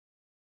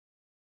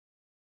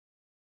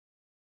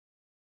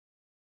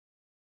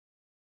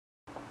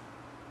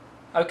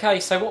Okay,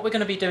 so what we're going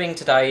to be doing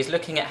today is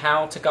looking at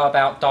how to go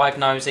about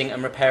diagnosing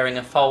and repairing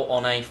a fault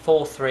on a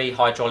 4-3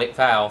 hydraulic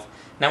valve.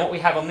 Now what we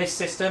have on this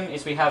system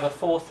is we have a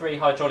 4-3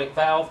 hydraulic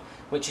valve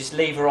which is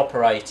lever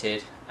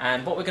operated,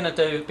 and what we're going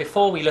to do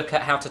before we look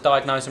at how to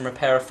diagnose and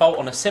repair a fault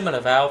on a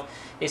similar valve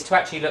is to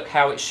actually look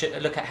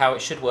at how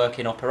it should work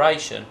in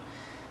operation.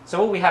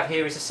 So all we have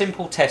here is a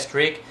simple test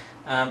rig.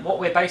 What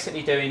we're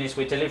basically doing is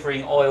we're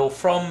delivering oil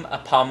from a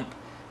pump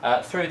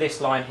through this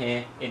line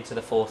here into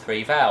the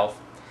 4-3 valve.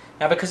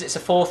 Now because it's a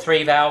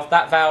 4-3 valve,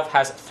 that valve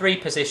has 3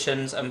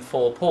 positions and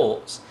 4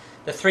 ports.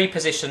 The 3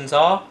 positions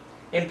are,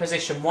 in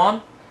position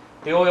 1,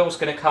 the oil is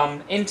going to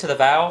come into the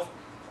valve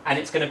and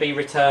it's going to be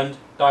returned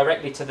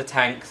directly to the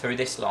tank through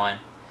this line.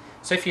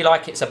 So if you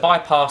like, it's a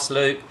bypass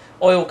loop,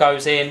 oil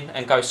goes in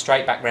and goes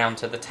straight back round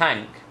to the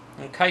tank.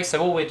 Okay, so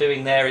all we're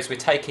doing there is we're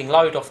taking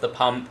load off the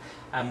pump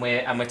and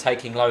we're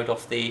taking load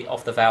off the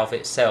valve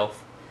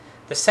itself.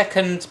 The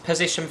second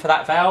position for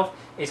that valve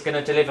is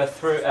going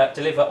to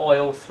deliver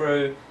oil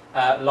through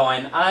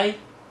line A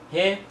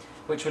here,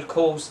 which would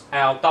cause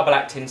our double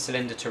acting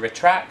cylinder to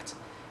retract,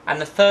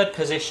 and the third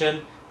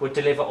position would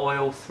deliver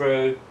oil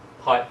through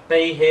pipe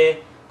B here,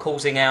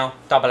 causing our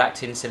double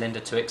acting cylinder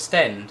to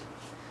extend.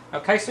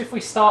 Okay, so if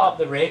we start up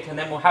the rig and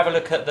then we'll have a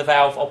look at the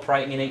valve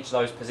operating in each of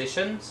those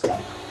positions.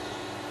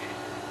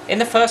 In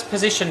the first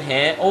position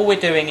here, all we're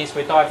doing is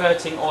we're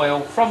diverting oil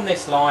from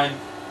this line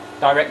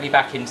directly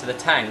back into the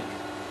tank.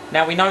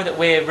 Now we know that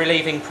we're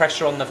relieving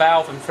pressure on the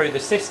valve and through the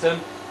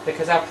system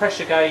because our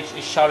pressure gauge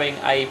is showing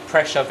a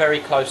pressure very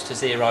close to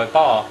 0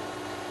 bar.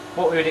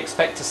 What we would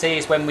expect to see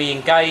is when we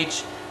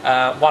engage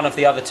one of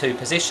the other 2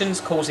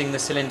 positions, causing the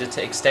cylinder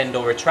to extend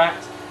or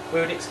retract, we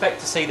would expect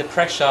to see the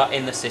pressure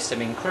in the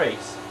system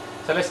increase.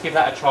 So let's give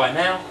that a try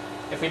now.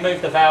 If we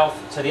move the valve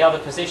to the other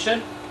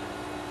position,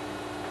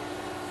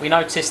 we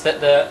notice that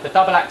the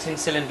double acting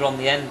cylinder on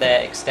the end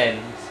there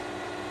extends.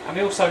 And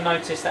we also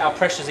notice that our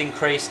pressure's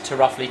increased to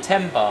roughly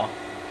 10 bar.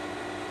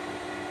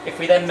 If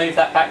we then move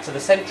that back to the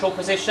central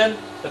position,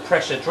 the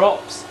pressure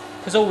drops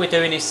because all we're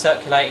doing is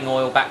circulating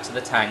oil back to the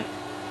tank.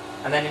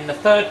 And then in the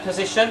third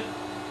position,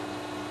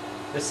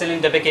 the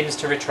cylinder begins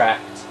to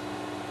retract.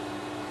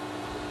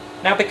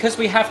 Now because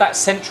we have that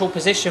central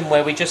position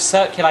where we just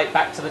circulate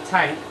back to the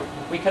tank,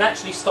 we can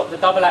actually stop the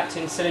double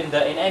acting cylinder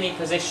in any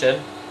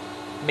position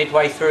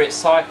midway through its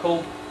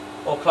cycle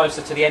or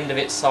closer to the end of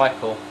its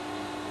cycle.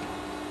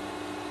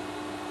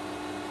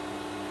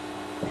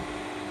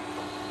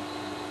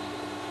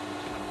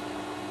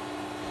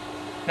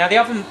 Now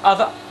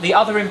the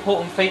other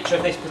important feature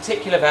of this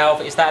particular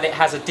valve is that it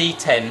has a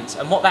detent,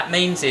 and what that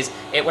means is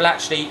it will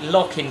actually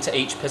lock into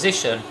each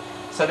position.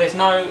 So there's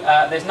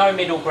no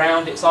middle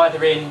ground. It's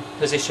either in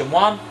position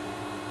 1,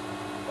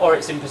 or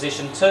it's in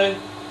position 2,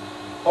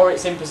 or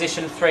it's in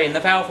position 3, and the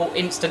valve will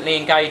instantly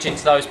engage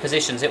into those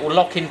positions. It will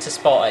lock into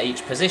spot at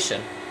each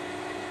position.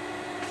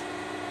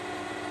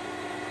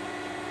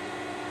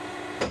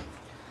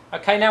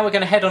 Okay, now we're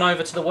going to head on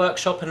over to the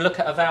workshop and look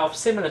at a valve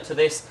similar to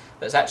this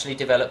that's actually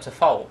developed a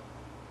fault.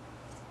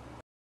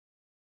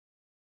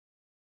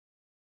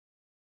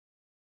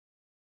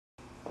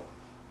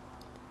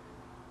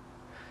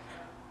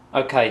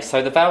 Okay,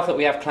 so the valve that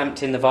we have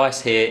clamped in the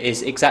vise here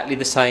is exactly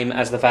the same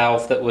as the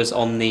valve that was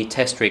on the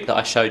test rig that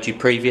I showed you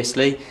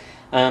previously.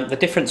 The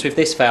difference with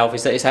this valve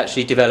is that it's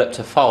actually developed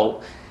a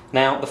fault.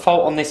 Now the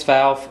fault on this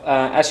valve,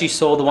 as you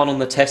saw the one on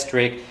the test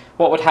rig,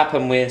 what would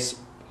happen was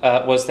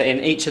that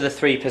in each of the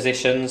 3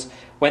 positions,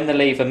 when the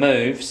lever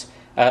moves,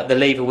 the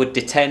lever would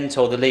detent,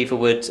 or the lever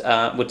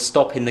would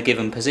stop in the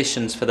given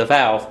positions for the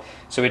valve.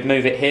 So we'd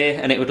move it here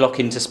and it would lock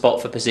into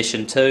spot for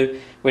position 2,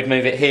 we'd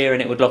move it here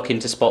and it would lock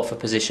into spot for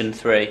position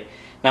 3.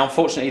 Now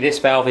unfortunately this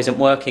valve isn't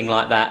working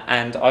like that,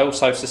 and I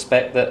also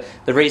suspect that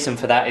the reason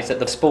for that is that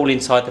the spool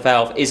inside the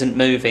valve isn't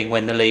moving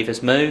when the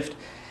lever's moved.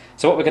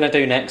 So what we're going to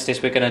do next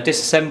is we're going to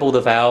disassemble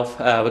the valve,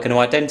 we're going to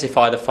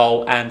identify the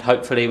fault, and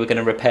hopefully we're going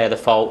to repair the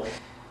fault.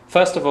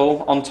 First of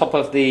all, on top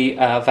of the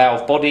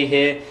valve body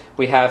here,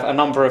 we have a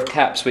number of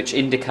caps which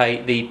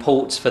indicate the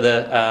ports for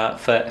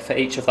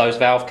each of those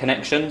valve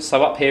connections.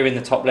 So up here in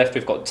the top left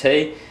we've got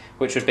T,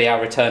 which would be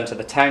our return to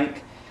the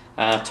tank.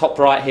 Top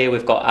right here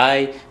we've got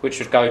A, which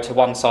would go to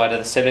one side of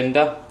the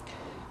cylinder.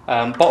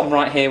 Bottom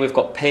right here we've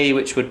got P,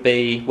 which would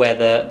be where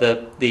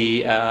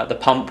the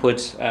pump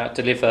would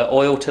deliver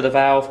oil to the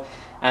valve.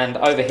 And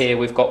over here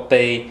we've got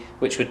B,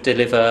 which would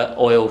deliver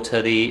oil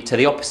to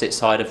the opposite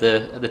side of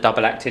the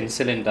double acting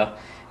cylinder.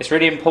 It's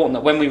really important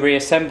that when we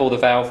reassemble the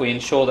valve we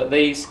ensure that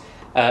these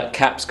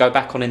caps go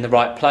back on in the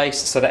right place,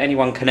 so that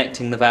anyone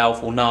connecting the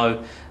valve will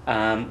know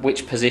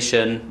which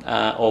position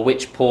or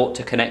which port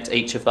to connect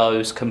each of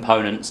those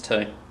components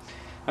to.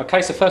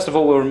 Okay, so first of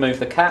all we'll remove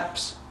the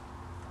caps.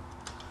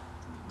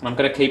 I'm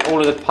going to keep all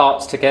of the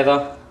parts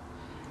together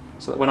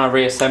so that when I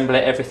reassemble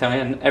it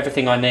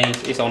everything I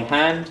need is on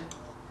hand.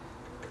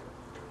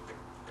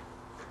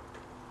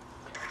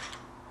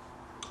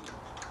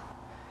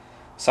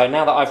 So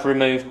now that I've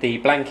removed the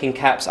blanking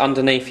caps,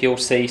 underneath you'll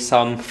see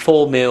some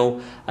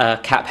 4mm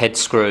cap head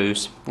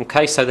screws.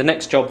 Okay, so the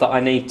next job that I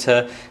need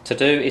to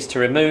do is to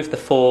remove the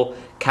 4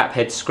 cap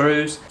head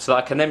screws so that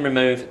I can then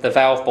remove the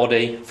valve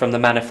body from the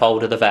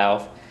manifold of the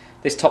valve.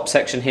 This top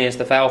section here is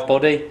the valve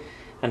body,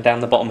 and down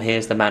the bottom here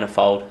is the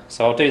manifold.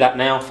 So I'll do that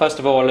now. First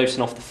of all, I'll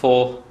loosen off the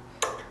 4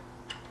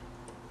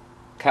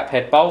 cap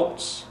head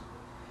bolts.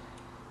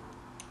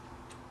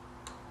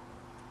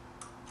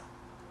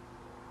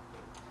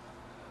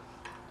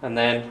 And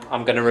then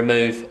I'm going to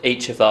remove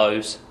each of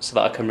those so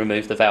that I can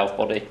remove the valve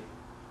body.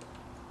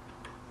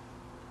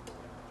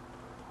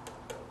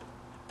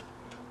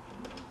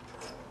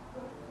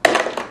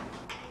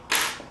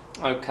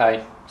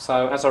 Okay,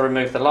 so as I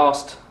remove the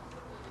last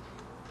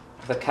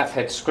of the cap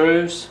head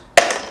screws,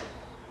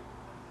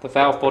 the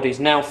valve body is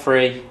now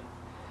free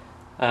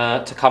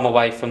to come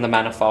away from the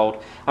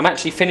manifold. I'm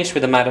actually finished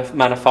with the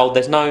manifold.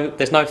 There's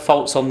no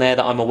faults on there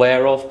that I'm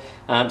aware of,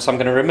 so I'm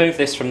going to remove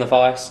this from the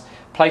vise,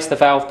 place the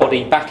valve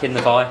body back in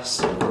the vise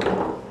so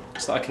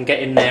that I can get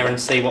in there and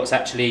see what's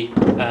actually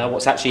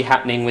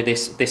happening with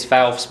this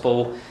valve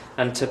spool,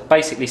 and to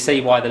basically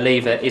see why the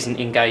lever isn't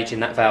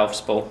engaging that valve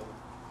spool.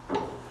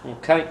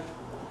 Okay.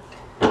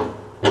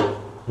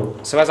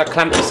 So as I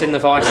clamp this in the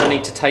vise, I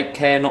need to take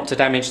care not to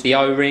damage the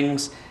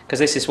O-rings, because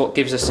this is what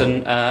gives us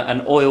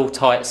an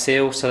oil-tight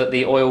seal so that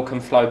the oil can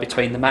flow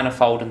between the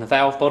manifold and the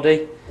valve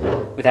body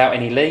without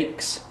any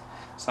leaks.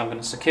 So I'm going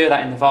to secure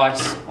that in the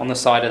vise on the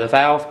side of the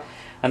valve,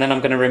 and then I'm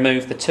going to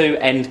remove the 2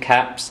 end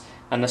caps,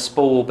 and the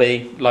spool will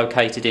be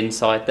located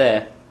inside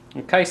there.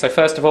 Okay, so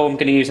first of all I'm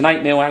going to use an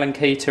 8mm Allen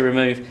key to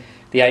remove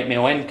the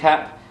 8mm end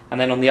cap, and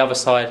then on the other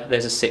side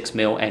there's a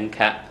 6mm end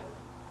cap.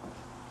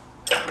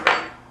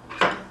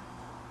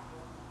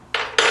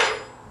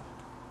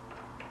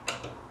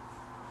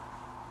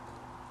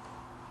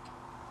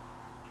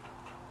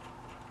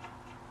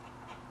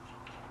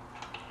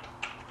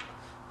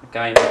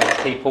 Again, I'm going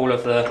to keep all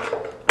of the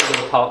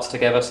parts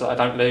together so that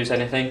I don't lose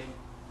anything.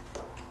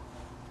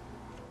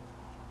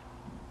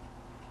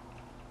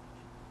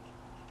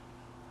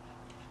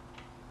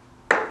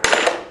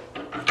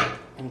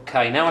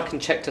 Okay, now I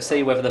can check to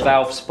see whether the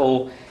valve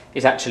spool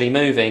is actually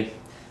moving.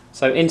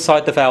 So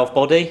inside the valve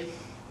body,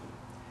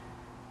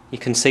 you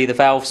can see the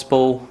valve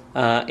spool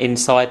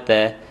inside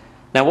there.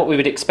 Now what we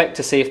would expect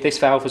to see if this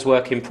valve was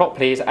working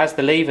properly is, as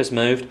the lever's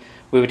moved,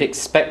 we would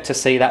expect to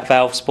see that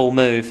valve spool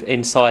move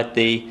inside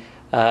the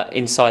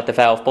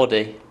valve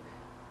body.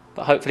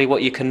 But hopefully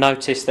what you can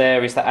notice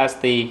there is that as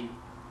the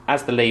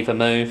lever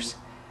moves,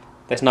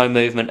 there's no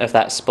movement of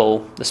that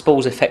spool. The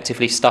spool's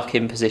effectively stuck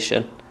in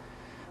position.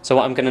 So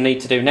what I'm going to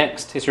need to do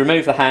next is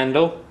remove the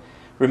handle,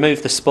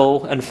 remove the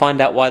spool, and find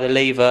out why the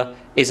lever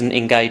isn't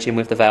engaging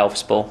with the valve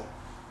spool.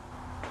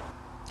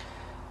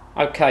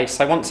 Okay,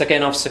 so once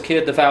again I've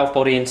secured the valve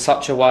body in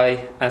such a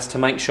way as to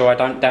make sure I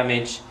don't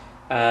damage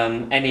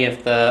any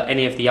of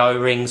the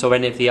O-rings or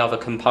any of the other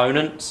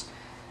components.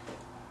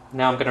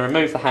 Now I'm going to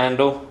remove the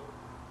handle,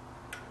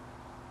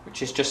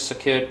 which is just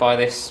secured by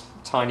this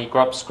tiny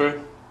grub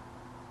screw.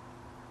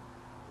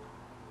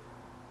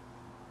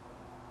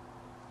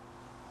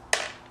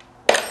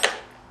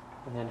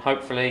 And then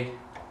hopefully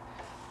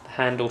the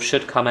handle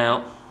should come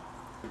out,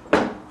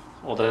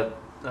 or the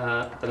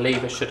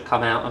lever should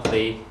come out of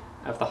the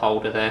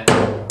holder there.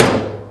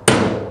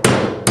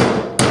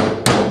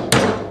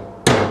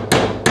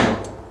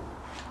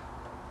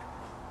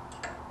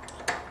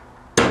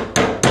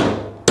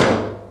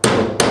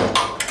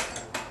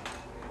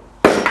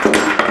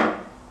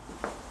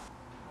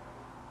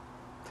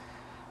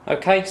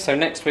 Okay, so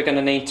next we're going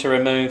to need to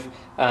remove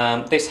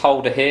this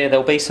holder here.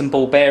 There'll be some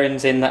ball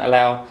bearings in that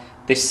allow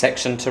this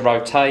section to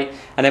rotate,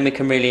 and then we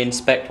can really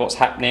inspect what's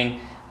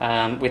happening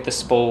with the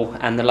spool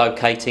and the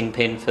locating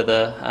pin for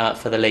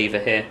the lever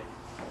here.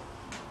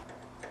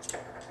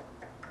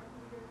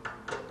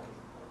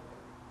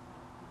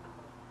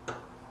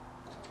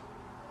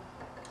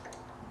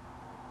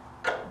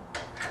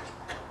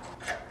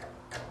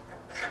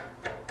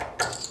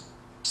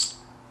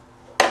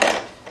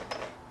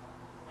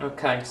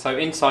 Okay, so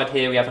inside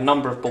here we have a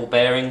number of ball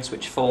bearings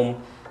which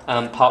form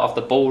part of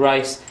the ball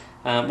race.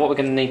 What we're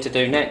going to need to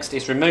do next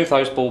is remove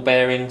those ball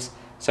bearings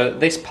so that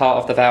this part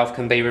of the valve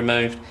can be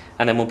removed,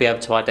 and then we'll be able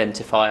to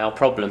identify our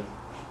problem.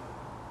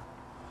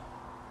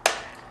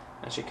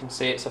 As you can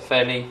see, it's a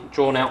fairly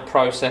drawn out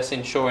process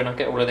ensuring I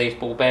get all of these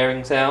ball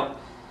bearings out.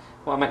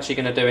 What I'm actually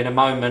going to do in a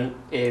moment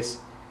is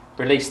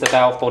release the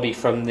valve body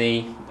from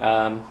the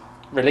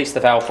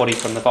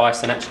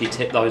vise and actually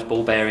tip those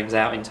ball bearings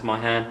out into my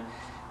hand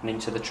and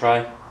into the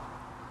tray.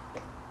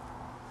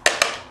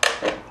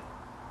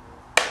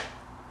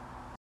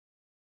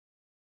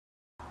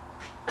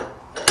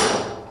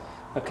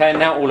 Okay,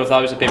 now all of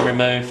those have been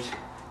removed,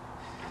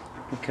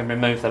 we can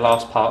remove the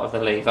last part of the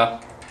lever.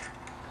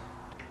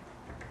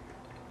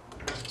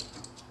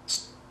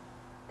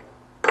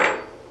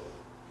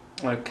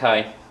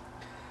 Okay,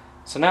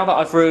 so now that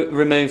I've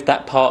removed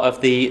that part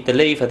of the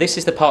lever, this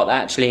is the part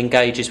that actually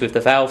engages with the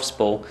valve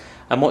spool.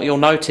 And what you'll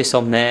notice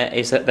on there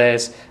is that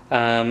there's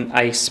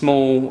a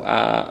small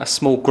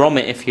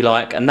grommet, if you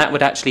like, and that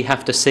would actually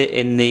have to sit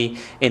in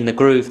the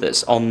groove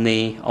that's on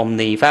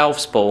the valve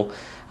spool.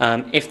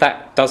 If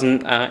that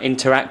doesn't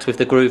interact with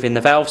the groove in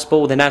the valve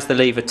spool, then as the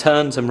lever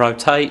turns and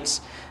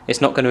rotates, it's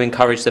not going to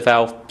encourage the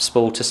valve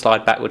spool to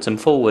slide backwards and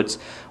forwards.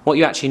 What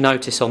you actually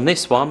notice on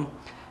this one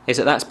is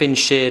that that's been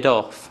sheared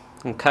off.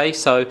 Okay,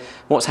 so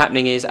what's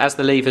happening is as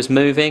the lever's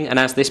moving and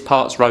as this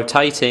part's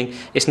rotating,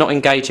 it's not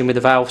engaging with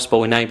the valve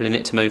spool, enabling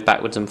it to move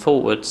backwards and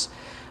forwards.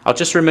 I'll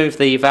just remove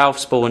the valve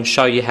spool and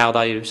show you how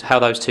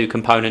those two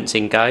components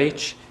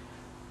engage.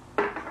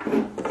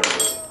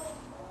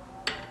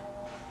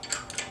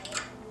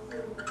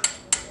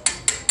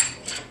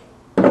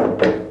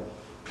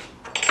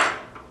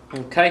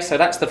 Okay, so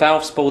that's the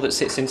valve spool that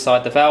sits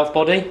inside the valve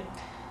body,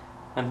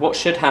 and what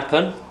should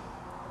happen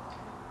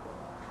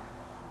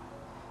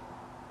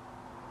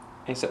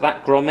is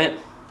that grommet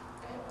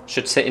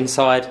should sit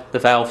inside the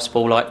valve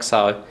spool like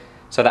so,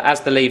 so that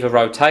as the lever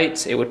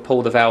rotates it would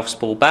pull the valve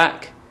spool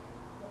back,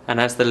 and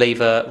as the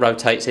lever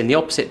rotates in the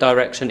opposite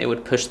direction it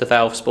would push the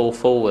valve spool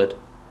forward.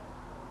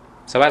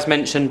 So as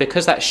mentioned,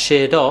 because that's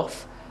sheared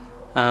off,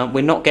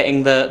 we're not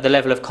getting the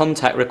level of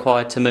contact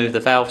required to move the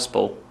valve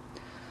spool.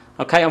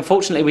 Okay,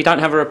 unfortunately we don't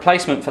have a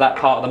replacement for that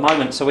part at the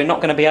moment, so we're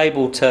not going to be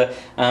able to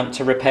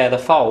repair the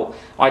fault.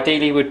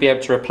 Ideally we'd be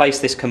able to replace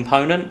this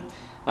component.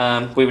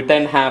 We would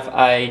then have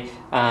a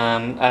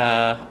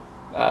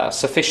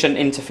sufficient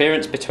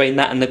interference between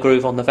that and the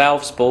groove on the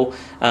valve spool,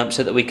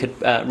 so that we could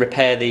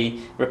repair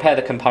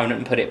the component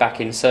and put it back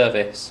in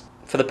service.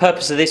 For the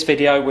purpose of this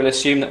video, we'll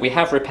assume that we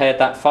have repaired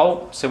that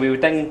fault, so we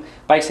would then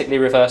basically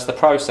reverse the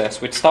process.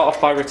 We'd start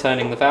off by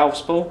returning the valve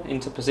spool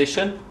into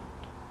position,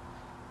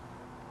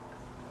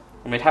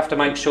 and we'd have to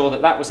make sure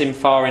that was in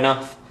far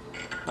enough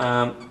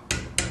so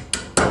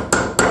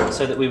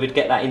that we would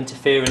get that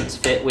interference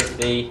fit with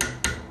the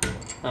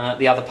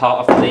other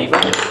part of the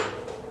lever.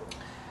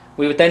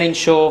 We would then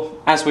ensure,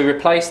 as we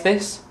replace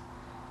this,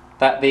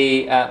 that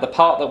the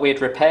part that we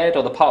had repaired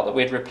or the part that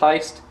we had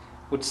replaced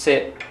would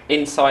sit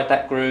inside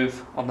that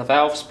groove on the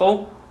valve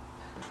spool.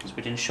 So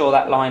we'd ensure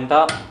that lined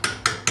up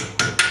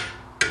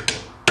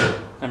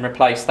and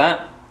replace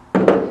that.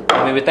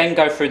 And we would then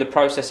go through the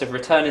process of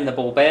returning the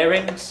ball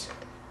bearings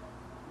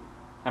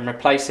and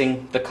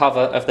replacing the cover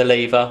of the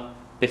lever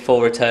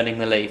before returning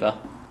the lever.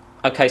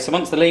 Okay, so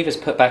once the lever's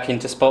put back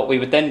into spot, we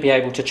would then be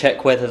able to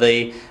check whether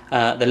the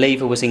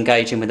lever was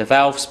engaging with the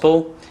valve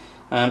spool.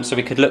 So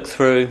we could look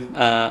through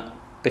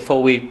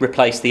before we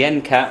replace the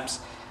end caps,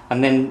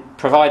 and then,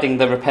 providing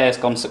the repair's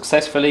gone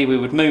successfully, we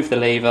would move the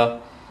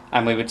lever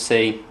and we would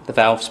see the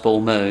valve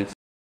spool move.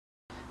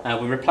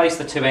 We replace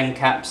the two end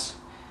caps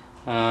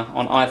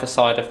on either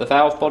side of the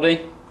valve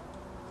body.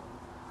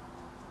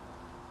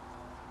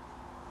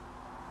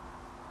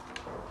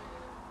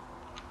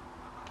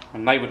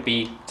 And they would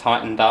be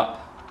tightened up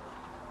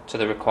to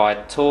the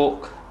required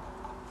torque.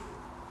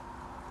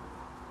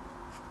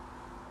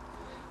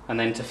 And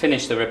then to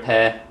finish the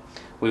repair,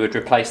 we would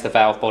replace the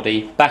valve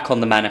body back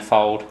on the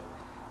manifold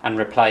and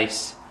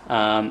replace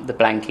the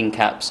blanking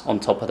caps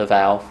on top of the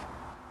valve.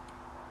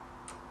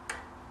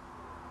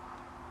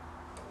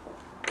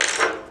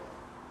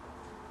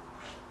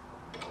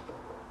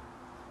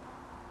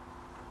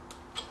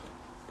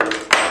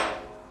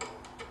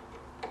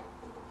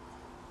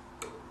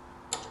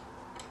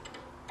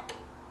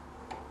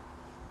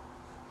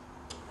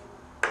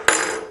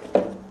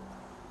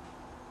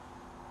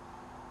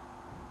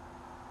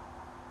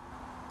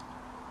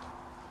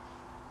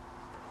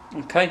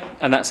 Okay,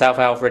 and that's our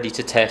valve ready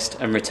to test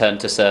and return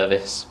to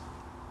service.